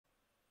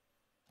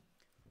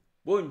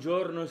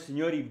Buongiorno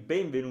signori,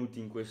 benvenuti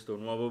in questo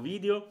nuovo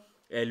video.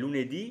 È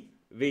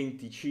lunedì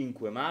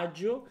 25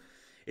 maggio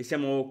e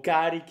siamo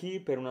carichi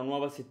per una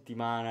nuova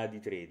settimana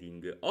di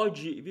trading.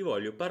 Oggi vi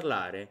voglio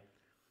parlare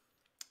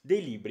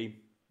dei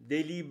libri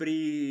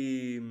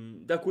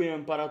da cui ho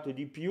imparato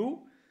di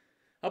più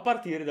a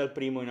partire dal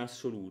primo in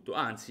assoluto.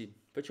 Anzi,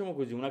 facciamo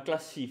così, una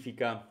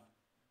classifica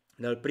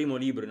dal primo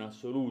libro in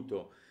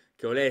assoluto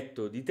che ho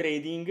letto di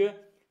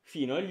trading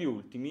fino agli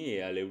ultimi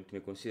e alle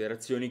ultime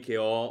considerazioni che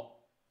ho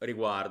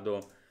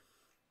riguardo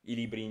i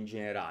libri in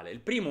generale.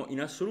 Il primo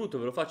in assoluto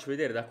ve lo faccio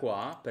vedere da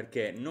qua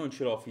perché non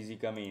ce l'ho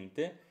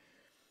fisicamente,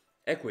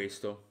 è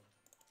questo.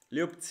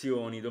 Le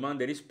opzioni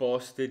domande e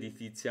risposte di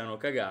Tiziano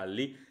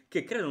Cagalli,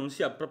 che credo non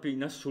sia proprio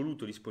in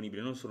assoluto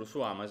disponibile, non solo su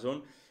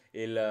Amazon.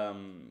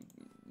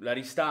 La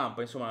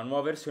ristampa, insomma, la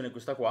nuova versione è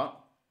questa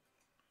qua,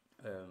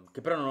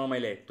 che però non ho mai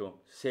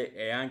letto. Se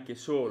è anche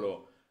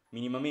solo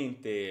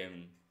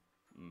minimamente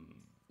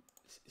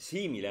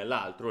simile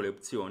all'altro, le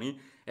opzioni,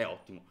 è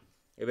ottimo.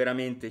 È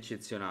veramente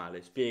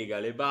eccezionale. Spiega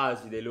le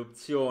basi delle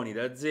opzioni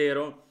da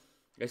zero.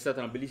 È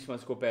stata una bellissima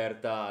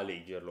scoperta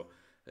leggerlo.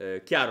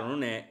 Chiaro,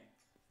 non è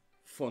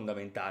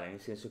fondamentale, nel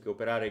senso che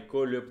operare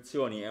con le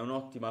opzioni è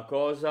un'ottima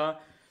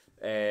cosa,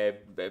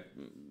 è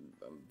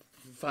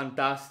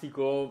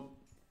fantastico,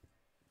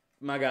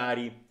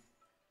 magari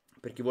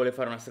per chi vuole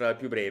fare una strada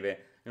più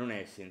breve non è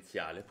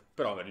essenziale,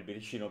 però per il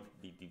libricino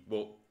di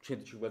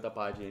 150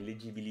 pagine,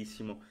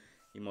 leggibilissimo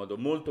in modo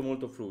molto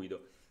molto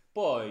fluido.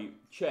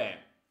 Poi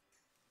c'è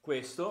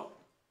questo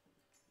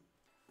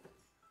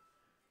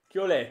che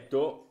ho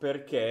letto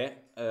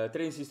perché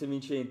Treni System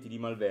Vincenti di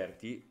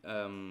Malverti,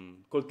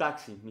 col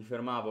taxi mi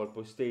fermavo al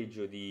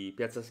posteggio di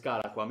Piazza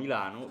Scala qua a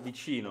Milano,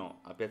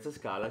 vicino a Piazza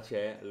Scala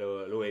c'è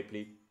lo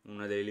Epli,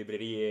 una delle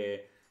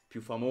librerie più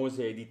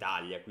famose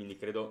d'Italia, quindi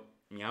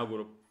credo, mi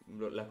auguro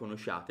la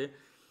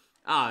conosciate.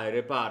 Ah, il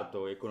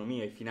reparto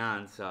economia e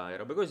finanza e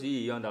robe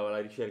così, io andavo alla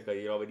ricerca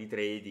di robe di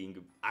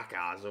trading a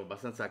caso,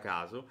 abbastanza a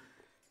caso,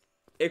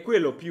 e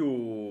quello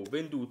più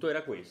venduto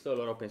era questo,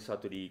 allora ho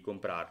pensato di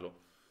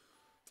comprarlo.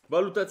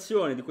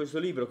 Valutazione di questo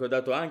libro che ho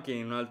dato anche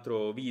in un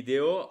altro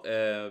video,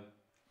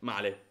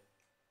 male,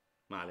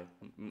 male,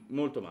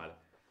 molto male.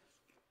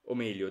 O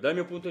meglio, dal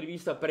mio punto di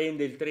vista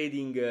prende il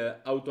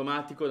trading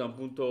automatico da un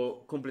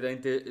punto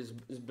completamente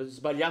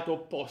sbagliato,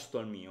 opposto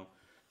al mio.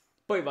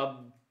 Poi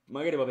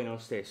magari va bene lo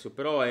stesso,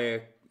 però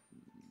è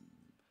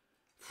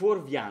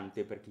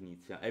fuorviante per chi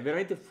inizia, è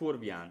veramente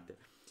fuorviante.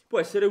 Può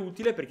essere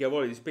utile per chi ha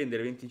voglia di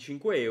spendere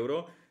 25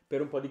 euro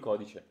per un po' di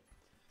codice.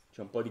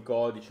 C'è un po' di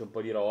codice, un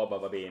po' di roba,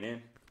 va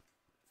bene.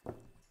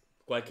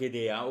 Qualche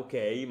idea, ok,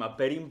 ma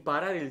per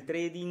imparare il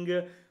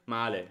trading,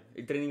 male.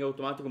 Il trading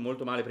automatico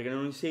molto male, perché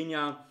non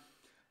insegna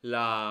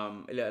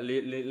la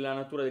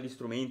natura degli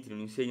strumenti, non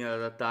insegna ad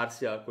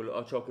adattarsi a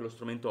ciò che lo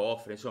strumento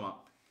offre,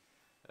 insomma,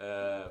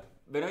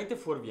 veramente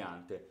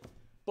fuorviante.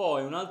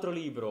 Poi un altro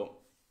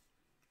libro,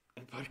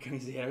 porca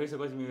miseria, questo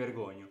quasi mi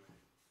vergogno,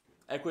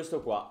 è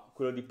questo qua,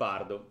 quello di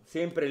Pardo,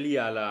 sempre lì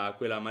alla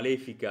quella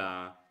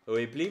malefica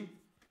Oepli.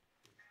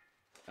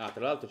 Ah,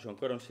 tra l'altro c'è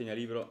ancora un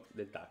segnalibro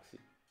del taxi,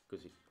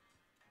 così,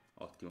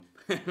 ottimo,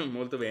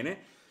 molto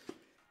bene.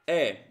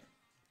 È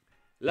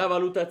la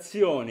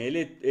valutazione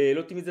e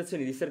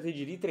l'ottimizzazione di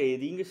strategie di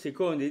trading,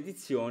 seconda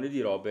edizione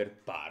di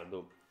Robert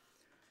Pardo.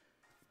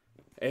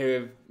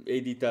 È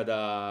edita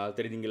da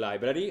Trading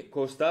Library,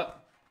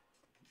 costa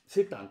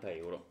 70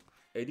 euro.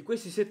 E di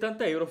questi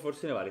 70 euro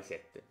forse ne vale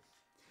 7.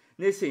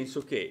 Nel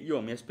senso che io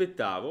mi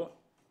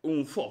aspettavo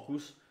un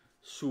focus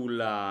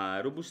sulla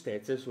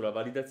robustezza e sulla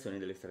validazione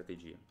delle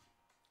strategie.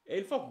 E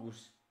il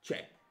focus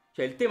c'è.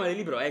 Cioè il tema del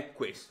libro è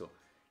questo.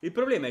 Il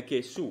problema è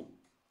che su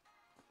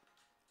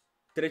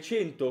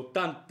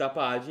 380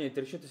 pagine,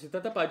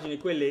 370 pagine,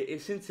 quelle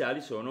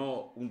essenziali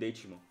sono un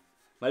decimo.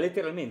 Ma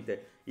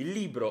letteralmente il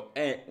libro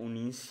è un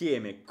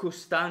insieme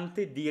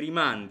costante di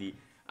rimandi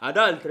ad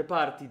altre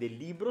parti del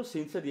libro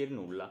senza dire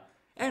nulla.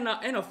 È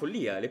una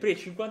follia. Le prime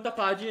 50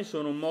 pagine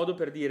sono un modo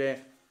per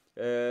dire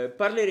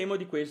parleremo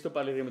di questo,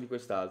 parleremo di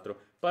quest'altro,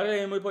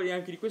 parleremo poi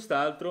anche di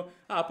quest'altro.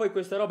 Ah, poi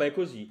questa roba è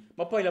così,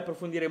 ma poi la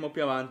approfondiremo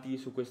più avanti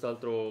su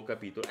quest'altro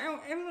capitolo.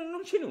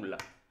 Non c'è nulla.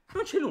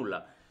 Non c'è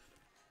nulla.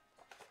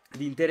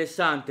 Di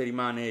interessante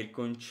rimane il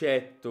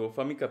concetto,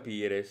 fammi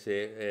capire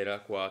se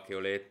era qua che ho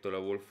letto la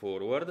wall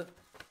forward.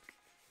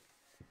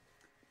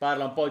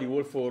 Parla un po' di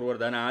wall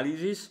forward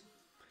analysis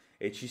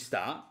e ci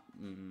sta,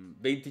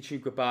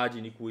 25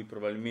 pagine di cui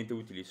probabilmente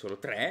utili solo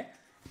 3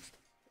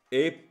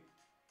 e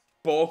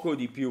poco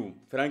di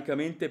più,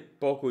 francamente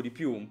poco di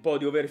più, un po'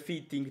 di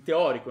overfitting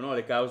teorico, no?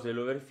 Le cause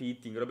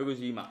dell'overfitting, robe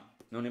così, ma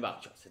non ne va,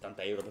 cioè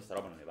 70 euro per sta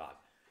roba non ne vale.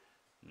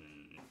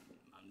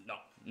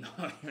 No,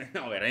 no,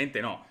 no,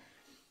 veramente no.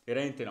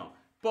 Veramente no.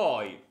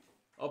 Poi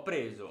ho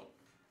preso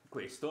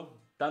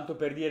questo, tanto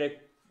per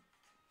dire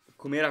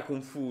com'era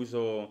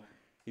confuso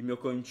il mio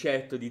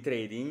concetto di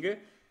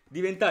trading.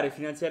 Diventare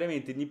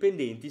finanziariamente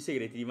indipendenti, i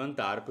segreti di Van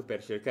Tarp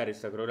per cercare il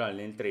sacro graal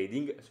nel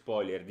trading.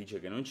 Spoiler, dice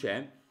che non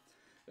c'è.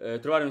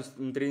 Trovare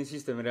un trading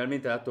system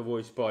realmente adatto a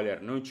voi,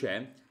 spoiler, non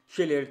c'è.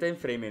 Scegliere il time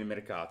frame e il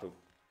mercato.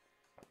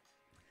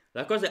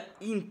 La cosa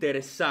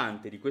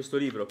interessante di questo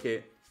libro,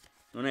 che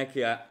non è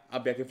che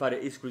abbia a che fare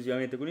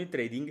esclusivamente con il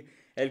trading,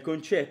 è il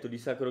concetto di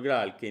Sacro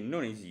Graal che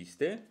non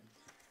esiste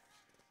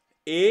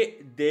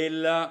e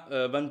del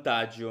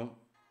vantaggio.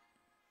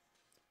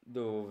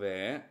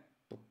 Dov'è?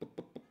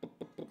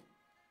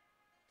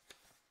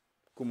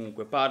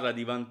 Comunque parla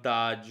di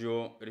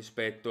vantaggio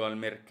rispetto al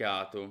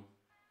mercato.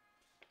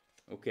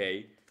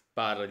 Ok?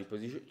 Parla di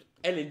position.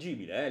 È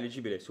leggibile,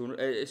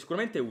 è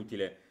sicuramente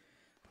utile.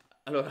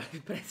 Allora,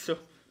 il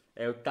prezzo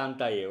è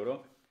 80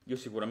 euro. Io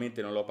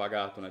sicuramente non l'ho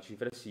pagato una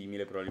cifra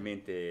simile,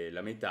 probabilmente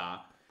la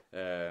metà,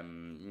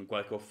 in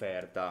qualche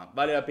offerta.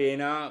 Vale la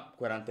pena?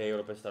 40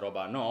 euro per sta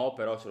roba? No,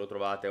 però se lo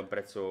trovate a un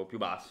prezzo più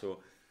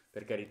basso,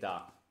 per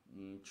carità,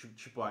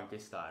 ci può anche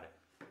stare.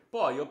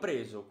 Poi ho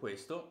preso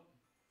questo,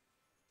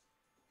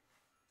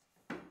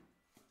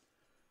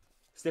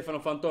 Stefano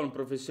Fanton,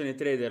 professione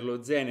trader,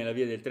 lo zen e la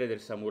via del trader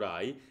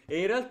samurai. E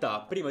in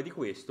realtà, prima di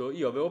questo,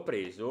 io avevo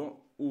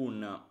preso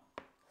un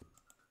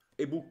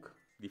ebook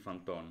di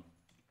Fanton.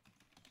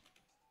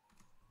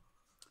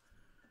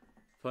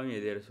 Fammi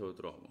vedere se lo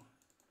trovo.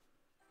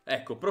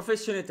 Ecco,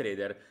 professione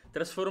trader,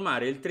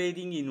 trasformare il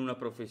trading in una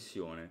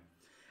professione.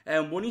 È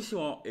un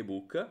buonissimo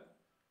ebook.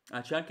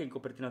 Ah, c'è anche in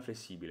copertina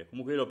flessibile.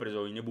 Comunque io l'ho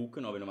preso in ebook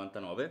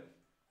 9,99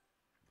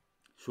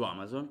 su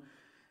Amazon.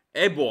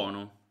 È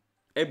buono,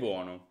 è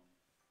buono.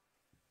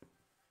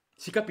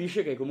 Si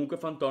capisce che comunque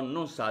Fanton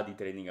non sa di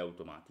trading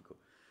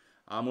automatico.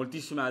 Ha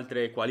moltissime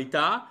altre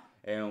qualità,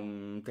 è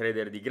un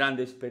trader di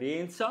grande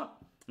esperienza,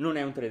 non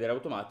è un trader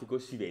automatico,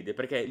 si vede,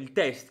 perché il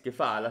test che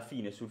fa alla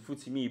fine sul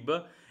FTSE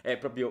MIB è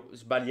proprio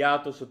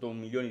sbagliato sotto 1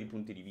 milione di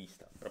punti di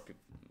vista, proprio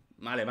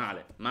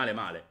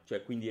male,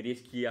 cioè quindi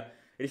rischia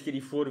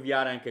di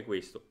fuorviare anche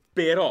questo.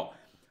 Però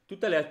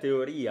tutta la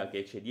teoria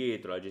che c'è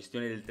dietro, la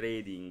gestione del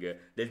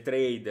trading, del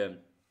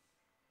trade,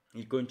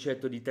 il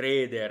concetto di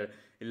trader,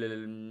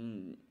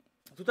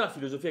 tutta la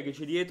filosofia che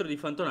c'è dietro di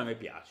Fantone a me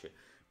piace.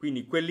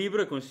 Quindi quel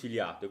libro è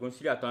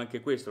consigliato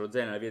anche questo, Lo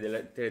Zen, la via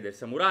del trader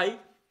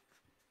samurai.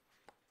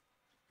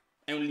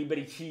 È un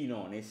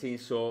libricino, nel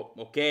senso,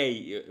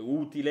 ok,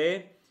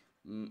 utile,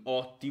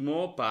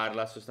 ottimo,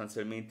 parla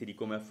sostanzialmente di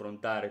come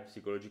affrontare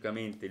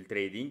psicologicamente il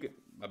trading,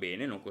 va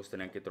bene, non costa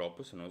neanche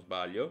troppo se non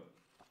sbaglio.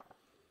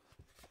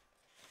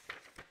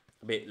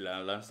 Beh,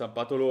 l'hanno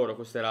stampato loro,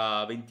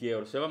 costerà 20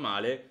 euro se va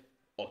male,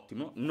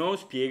 ottimo. Non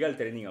spiega il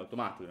trading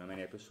automatico in una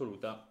maniera più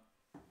assoluta,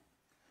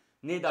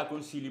 né dà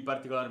consigli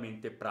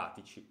particolarmente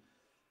pratici.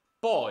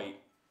 Poi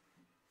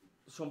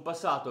sono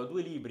passato a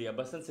 2 libri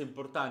abbastanza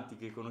importanti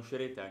che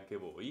conoscerete anche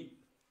voi,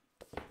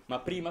 ma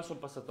prima sono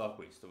passato a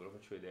questo, ve lo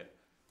faccio vedere.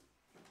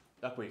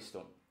 Da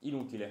questo,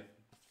 inutile,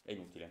 è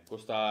inutile,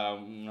 costa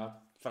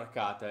una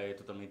fraccata, è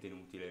totalmente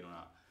inutile,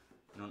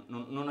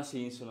 non ha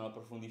senso, non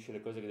approfondisce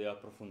le cose che deve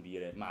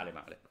approfondire,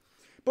 male.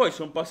 Poi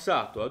sono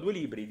passato a 2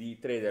 libri di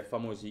trader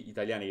famosi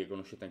italiani che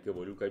conoscete anche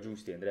voi, Luca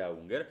Giusti e Andrea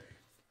Unger.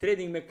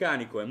 Trading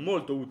meccanico è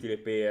molto utile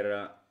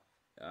per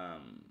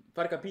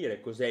far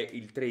capire cos'è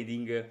il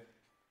trading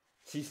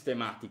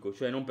sistematico,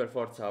 cioè non per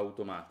forza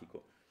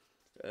automatico.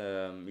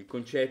 Il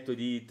concetto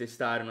di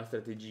testare una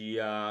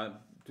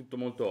strategia, tutto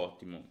molto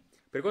ottimo.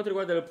 Per quanto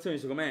riguarda le opzioni,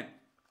 secondo me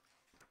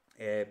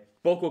è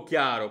poco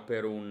chiaro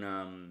per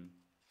un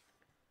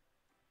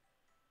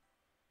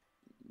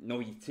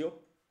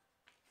novizio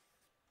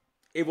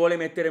e vuole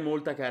mettere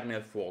molta carne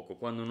al fuoco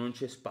quando non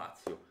c'è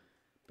spazio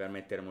per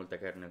mettere molta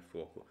carne al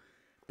fuoco.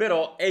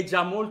 Però è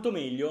già molto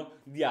meglio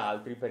di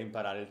altri per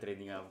imparare il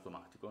trading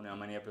automatico, nella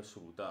maniera più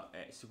assoluta,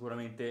 è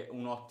sicuramente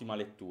un'ottima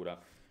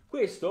lettura.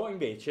 Questo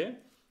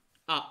invece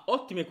ha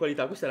ottime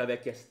qualità, questa è la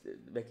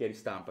vecchia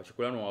ristampa, cioè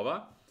quella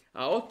nuova,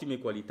 ha ottime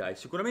qualità, è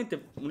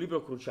sicuramente un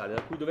libro cruciale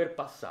da cui dover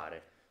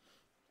passare.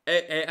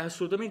 È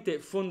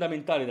assolutamente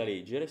fondamentale da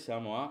leggere,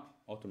 siamo a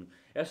 8 minuti,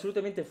 è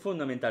assolutamente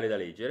fondamentale da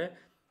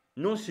leggere,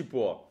 non si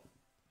può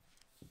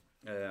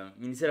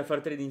iniziare a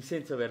fare trading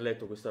senza aver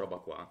letto questa roba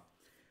qua.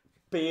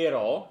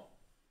 Però,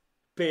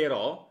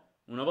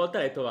 una volta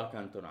letto va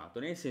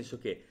accantonato, nel senso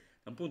che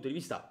da un punto di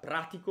vista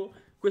pratico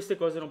queste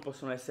cose non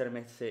possono essere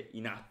messe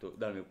in atto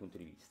dal mio punto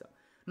di vista.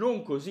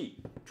 Non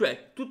così,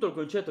 cioè tutto il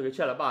concetto che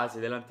c'è alla base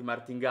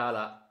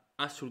dell'anti-martingala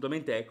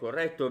assolutamente è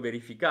corretto, è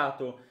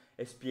verificato,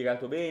 è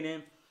spiegato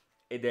bene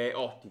ed è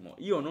ottimo.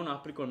 Io non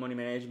applico il money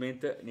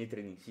management nei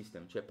trading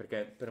system, cioè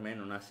perché per me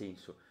non ha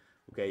senso,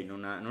 ok?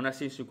 Non ha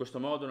senso in questo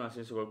modo, non ha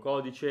senso col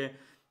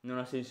codice, non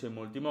ha senso in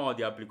molti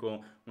modi,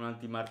 applico un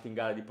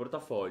anti-martingale di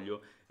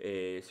portafoglio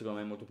e secondo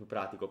me è molto più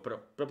pratico,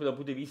 proprio dal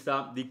punto di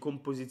vista di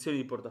composizione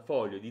di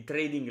portafoglio, di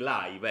trading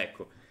live,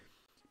 ecco.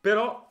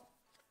 Però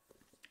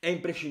è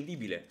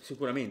imprescindibile,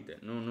 sicuramente,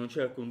 non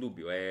c'è alcun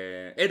dubbio,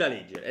 è da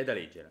leggere, è da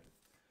leggere.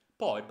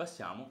 Poi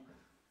passiamo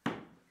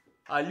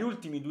agli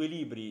ultimi 2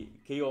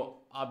 libri che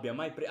io abbia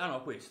mai preso. Ah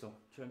no,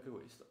 questo, c'è anche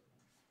questo.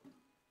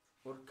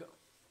 Porca.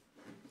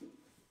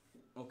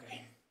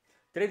 Ok.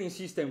 Trading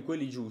system,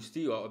 quelli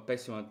giusti, ho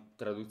pessima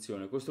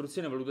traduzione,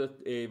 costruzione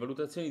e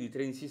valutazioni di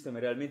trading system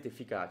realmente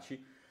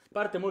efficaci,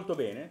 parte molto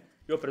bene,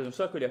 io ho preso un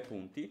sacco di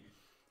appunti,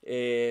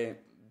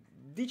 e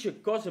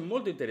dice cose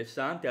molto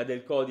interessanti, ha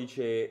del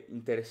codice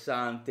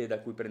interessante da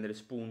cui prendere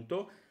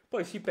spunto,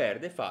 poi si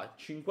perde, fa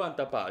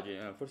 50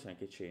 pagine, forse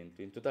anche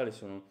 100, in totale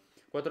sono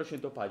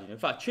 400 pagine,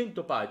 fa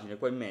 100 pagine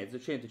qua in mezzo,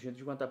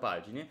 100-150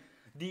 pagine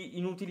di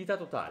inutilità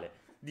totale,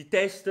 di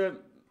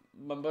test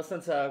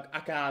abbastanza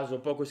a caso,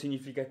 poco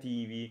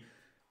significativi,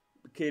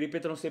 che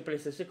ripetono sempre le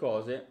stesse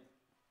cose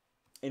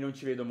e non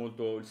ci vedo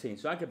molto il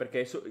senso, anche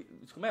perché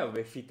secondo me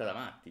è fitta da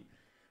matti.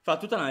 Fa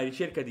tutta una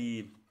ricerca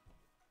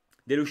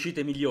delle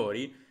uscite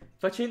migliori,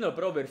 facendolo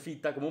però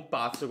overfitta come un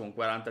pazzo con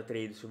 40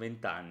 trade su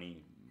 20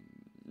 anni.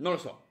 Non lo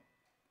so.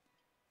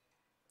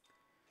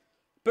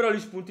 Però gli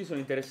spunti sono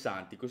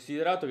interessanti,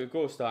 considerato che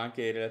costa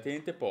anche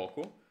relativamente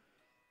poco,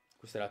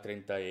 costerà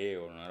 30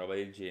 euro, una roba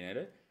del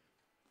genere.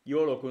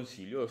 Io lo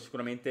consiglio,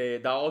 sicuramente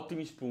dà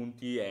ottimi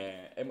spunti,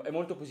 è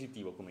molto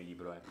positivo come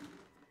libro.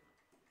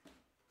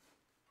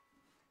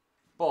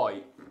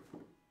 Poi,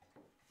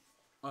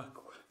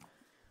 ecco qua.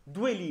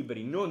 2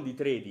 libri non di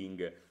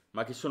trading,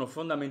 ma che sono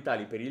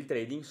fondamentali per il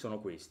trading, sono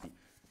questi.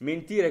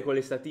 Mentire con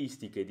le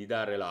statistiche di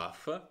Darrell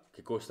Huff,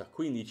 che costa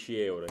 15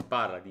 euro e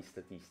parla di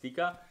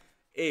statistica,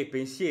 e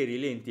Pensieri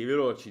lenti e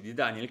veloci di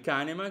Daniel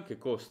Kahneman, che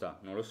costa,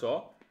 non lo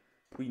so,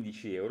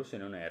 15 euro se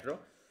non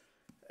erro,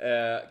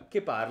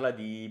 che parla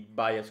di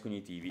bias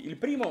cognitivi. Il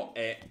primo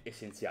è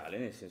essenziale,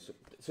 nel senso,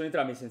 sono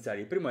entrambi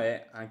essenziali. Il primo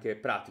è anche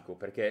pratico,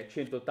 perché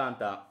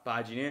 180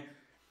 pagine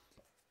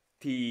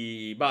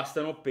ti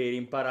bastano per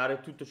imparare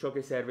tutto ciò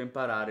che serve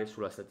imparare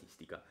sulla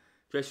statistica,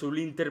 cioè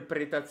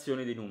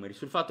sull'interpretazione dei numeri,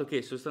 sul fatto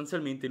che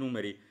sostanzialmente i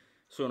numeri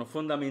sono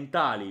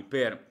fondamentali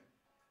per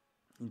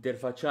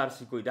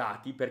interfacciarsi coi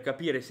dati, per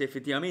capire se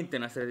effettivamente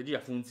una strategia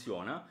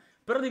funziona,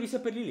 però devi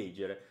saperli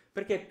leggere,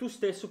 perché tu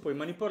stesso puoi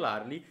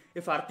manipolarli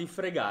e farti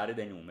fregare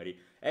dai numeri.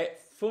 È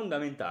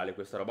fondamentale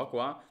questa roba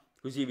qua,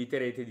 così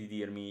eviterete di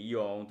dirmi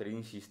io ho un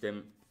trading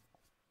system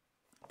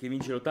che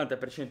vince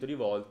l'80% di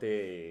volte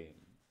e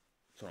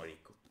sono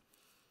ricco.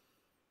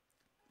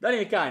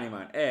 Daniel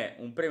Kahneman è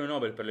un premio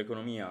Nobel per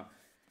l'economia.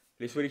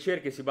 Le sue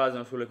ricerche si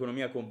basano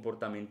sull'economia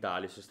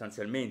comportamentale,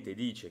 sostanzialmente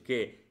dice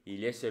che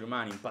gli esseri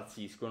umani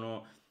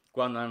impazziscono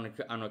quando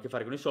hanno a che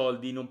fare con i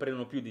soldi, non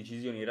prendono più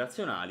decisioni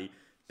razionali,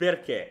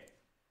 perché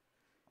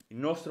il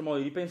nostro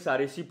modo di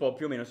pensare si può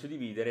più o meno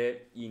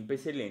suddividere in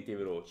pensieri lenti e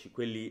veloci.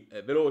 Quelli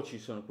veloci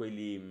sono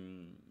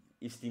quelli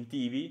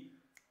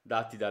istintivi,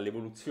 dati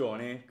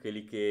dall'evoluzione,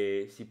 quelli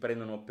che si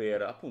prendono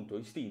per appunto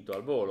istinto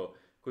al volo,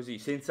 così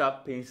senza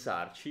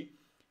pensarci.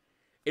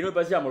 E noi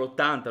basiamo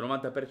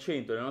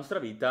l'80-90% della nostra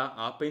vita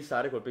a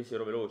pensare col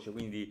pensiero veloce,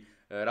 quindi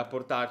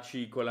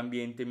rapportarci con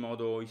l'ambiente in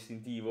modo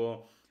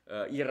istintivo,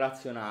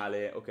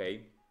 irrazionale,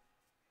 ok?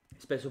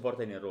 Spesso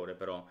porta in errore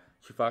però,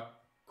 ci fa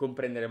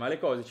comprendere male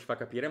cose, ci fa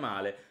capire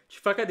male, ci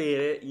fa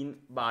cadere in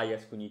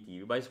bias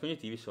cognitivi. I bias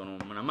cognitivi sono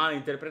una mala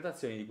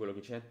interpretazione di quello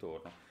che c'è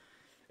attorno.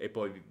 E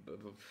poi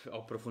ho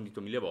approfondito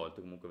 1000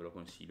 volte, comunque ve lo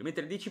consiglio.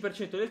 Mentre il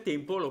 10% del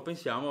tempo lo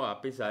pensiamo a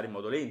pensare in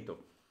modo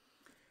lento.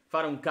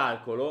 Fare un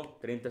calcolo,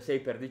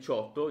 36 per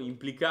 18,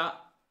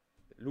 implica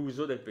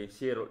l'uso del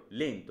pensiero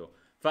lento.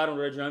 Fare un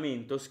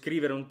ragionamento,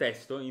 scrivere un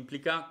testo,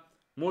 implica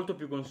molto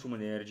più consumo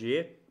di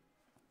energie,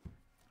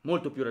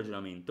 molto più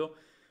ragionamento,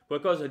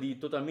 qualcosa di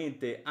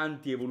totalmente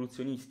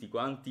anti-evoluzionistico,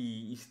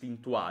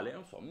 anti-istintuale.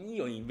 Non so,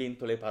 io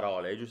invento le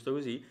parole, è giusto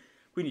così?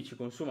 Quindi ci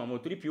consuma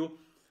molto di più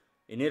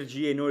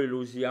energie, noi lo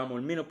usiamo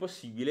il meno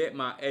possibile,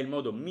 ma è il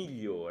modo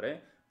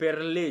migliore per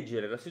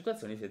leggere la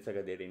situazione senza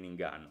cadere in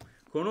inganno.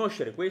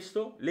 Conoscere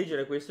questo,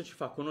 leggere questo ci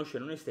fa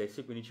conoscere noi stessi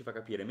e quindi ci fa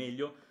capire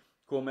meglio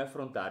come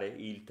affrontare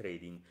il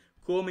trading,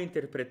 come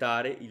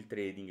interpretare il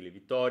trading, le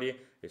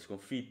vittorie, le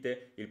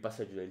sconfitte, il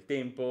passaggio del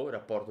tempo,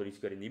 rapporto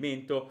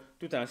rischio-rendimento,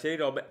 tutta una serie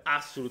di robe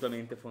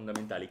assolutamente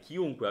fondamentali.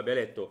 Chiunque abbia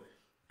letto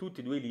tutti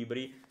e 2 i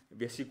libri,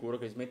 vi assicuro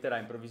che smetterà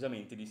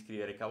improvvisamente di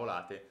scrivere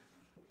cavolate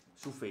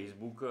su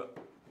Facebook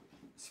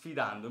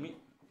sfidandomi.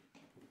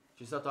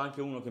 C'è stato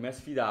anche uno che mi ha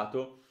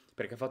sfidato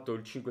perché ha fatto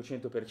il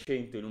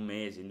 500% in un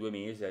mese, in 2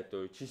 mesi, ha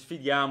detto ci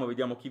sfidiamo,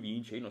 vediamo chi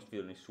vince. Io non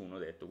sfido nessuno, ho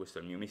detto questo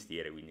è il mio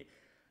mestiere, quindi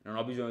non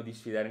ho bisogno di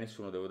sfidare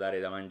nessuno, devo dare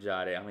da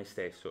mangiare a me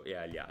stesso e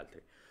agli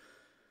altri.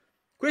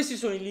 Questi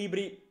sono i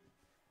libri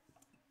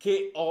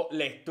che ho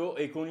letto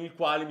e con il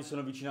quale mi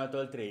sono avvicinato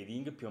al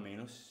trading, più o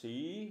meno,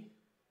 sì.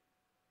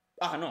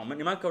 Ah no,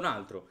 ne manca un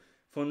altro,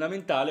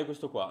 fondamentale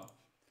questo qua.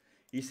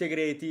 I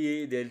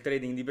segreti del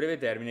trading di breve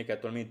termine che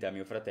attualmente ha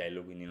mio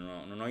fratello, quindi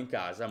non ho in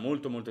casa,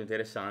 molto molto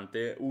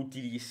interessante,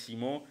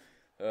 utilissimo,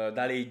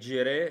 da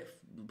leggere,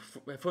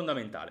 è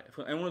fondamentale,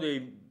 è uno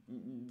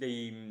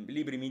dei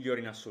libri migliori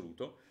in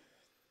assoluto.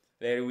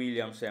 Larry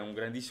Williams è un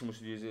grandissimo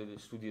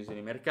studioso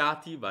dei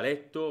mercati, va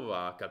letto,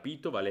 va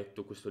capito, va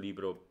letto questo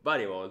libro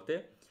varie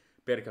volte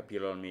per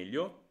capirlo al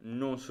meglio,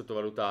 non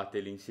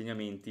sottovalutate gli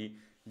insegnamenti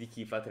di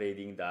chi fa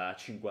trading da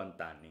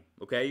 50 anni,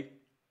 ok?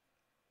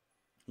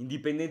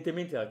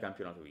 Indipendentemente dal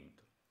campionato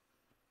vinto.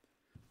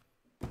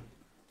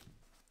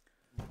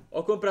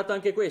 Ho comprato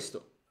anche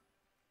questo,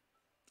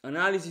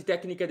 Analisi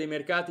tecnica dei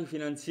mercati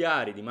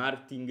finanziari di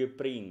Martin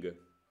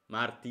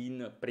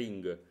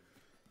Pring.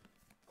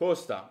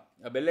 Costa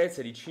la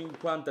bellezza di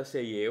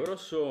 56 euro,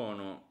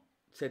 sono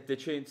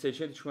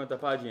 650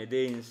 pagine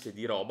dense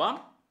di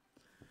roba,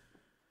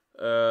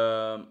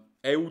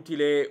 è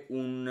utile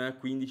un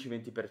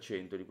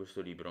 15-20% di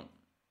questo libro,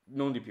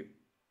 non di più.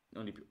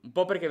 Non di più. Un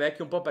po' perché è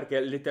vecchio, un po' perché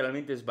è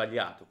letteralmente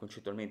sbagliato,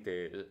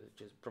 concettualmente,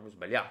 cioè, proprio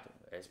sbagliato,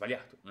 è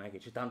sbagliato, non è che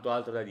c'è tanto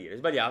altro da dire, è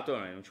sbagliato,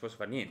 non ci posso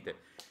fare niente.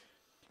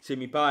 Se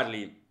mi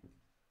parli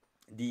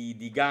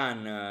di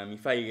GAN, mi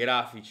fai i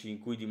grafici in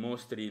cui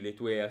dimostri le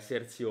tue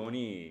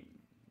asserzioni,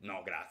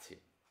 no,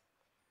 grazie,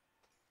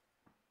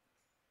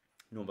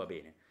 non va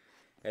bene.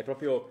 È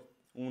proprio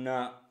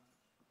una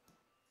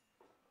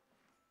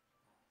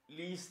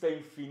lista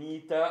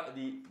infinita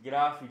di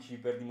grafici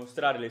per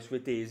dimostrare le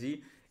sue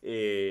tesi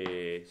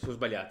e sono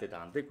sbagliate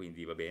tante,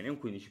 quindi va bene, un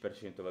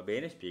 15% va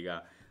bene,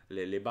 spiega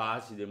le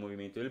basi del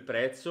movimento del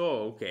prezzo,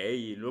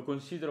 ok, lo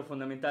considero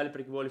fondamentale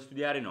per chi vuole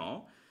studiare?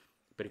 No,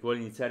 per chi vuole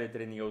iniziare il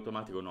trading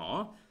automatico?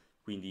 No,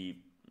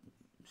 quindi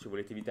se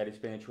volete evitare di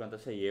spendere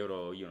 56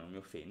 euro io non mi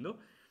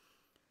offendo.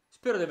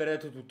 Spero di aver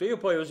detto tutto. Io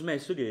poi ho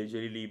smesso di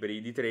leggere i libri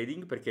di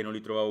trading perché non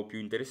li trovavo più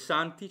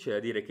interessanti, cioè a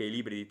dire che i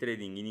libri di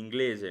trading in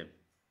inglese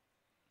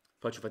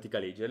faccio fatica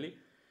a leggerli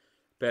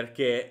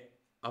perché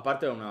a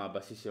parte ho una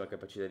bassissima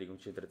capacità di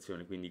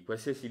concentrazione, quindi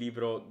qualsiasi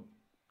libro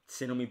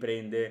se non mi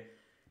prende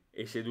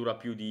e se dura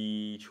più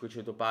di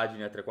 500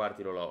 pagine a tre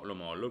quarti lo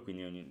mollo,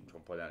 quindi c'ho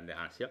un po' di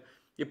ansia.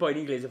 E poi in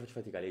inglese faccio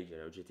fatica a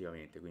leggere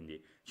oggettivamente,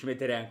 quindi ci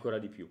metterei ancora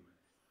di più.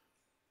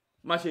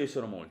 Ma ce ne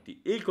sono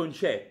molti. E il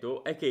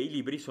concetto è che i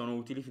libri sono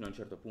utili fino a un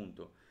certo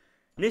punto.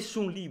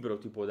 Nessun libro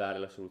ti può dare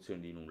la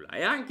soluzione di nulla.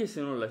 E anche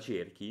se non la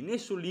cerchi,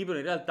 nessun libro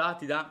in realtà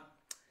ti dà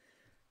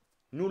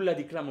nulla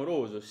di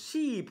clamoroso.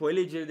 Sì, puoi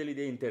leggere delle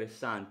idee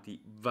interessanti,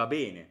 va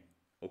bene.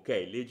 Ok,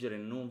 leggere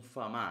non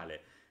fa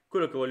male.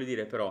 Quello che voglio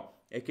dire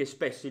però è che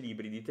spesso i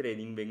libri di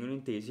trading vengono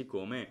intesi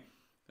come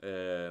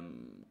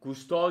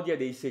custodia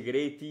dei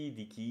segreti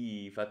di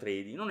chi fa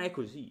trading. Non è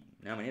così,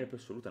 nella maniera più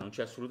assoluta. Non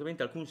c'è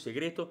assolutamente alcun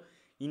segreto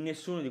in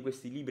nessuno di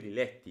questi libri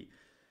letti.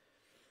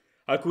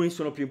 Alcuni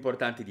sono più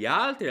importanti di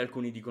altri,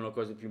 alcuni dicono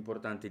cose più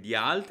importanti di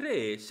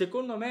altre e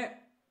secondo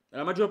me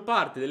la maggior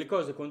parte delle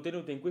cose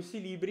contenute in questi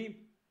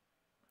libri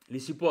li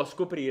si può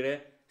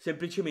scoprire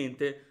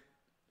semplicemente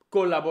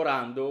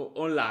collaborando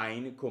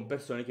online con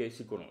persone che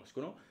si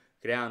conoscono,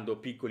 creando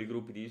piccoli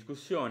gruppi di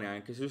discussione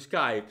anche su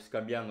Skype,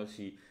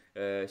 scambiandosi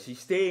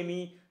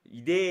sistemi,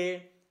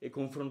 idee e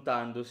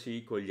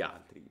confrontandosi con gli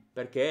altri,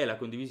 perché la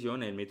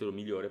condivisione è il metodo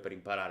migliore per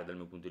imparare dal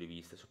mio punto di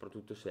vista,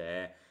 soprattutto se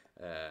è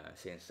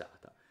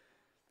sensata.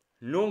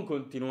 Non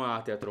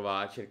continuate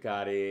a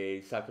cercare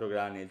il sacro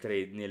grande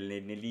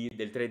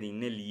del trading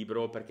nel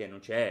libro perché non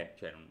c'è,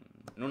 cioè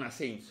non ha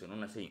senso,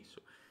 non ha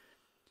senso.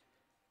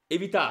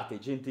 Evitate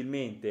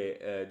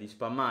gentilmente di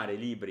spammare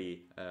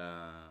libri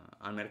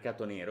al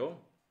mercato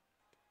nero,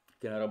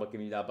 che è una roba che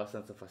mi dà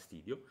abbastanza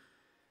fastidio.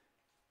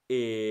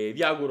 E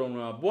vi auguro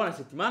una buona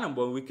settimana, un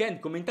buon weekend.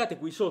 Commentate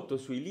qui sotto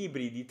sui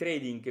libri di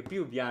trading che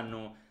più vi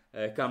hanno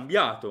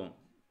cambiato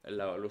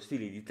lo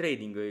stile di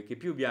trading, che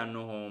più vi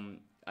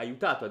hanno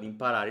aiutato ad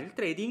imparare il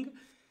trading.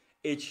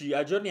 E ci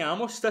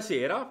aggiorniamo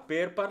stasera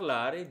per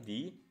parlare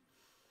di: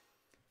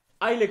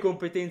 hai le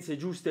competenze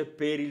giuste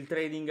per il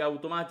trading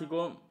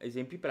automatico?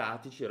 Esempi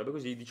pratici, robe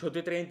così,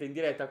 18:30 in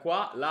diretta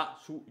qua, là,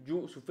 su,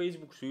 giù, su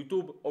Facebook, su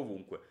YouTube,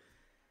 ovunque.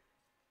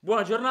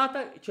 Buona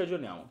giornata e ci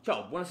aggiorniamo.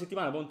 Ciao, buona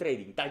settimana, buon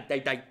trading. Dai,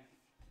 dai, dai.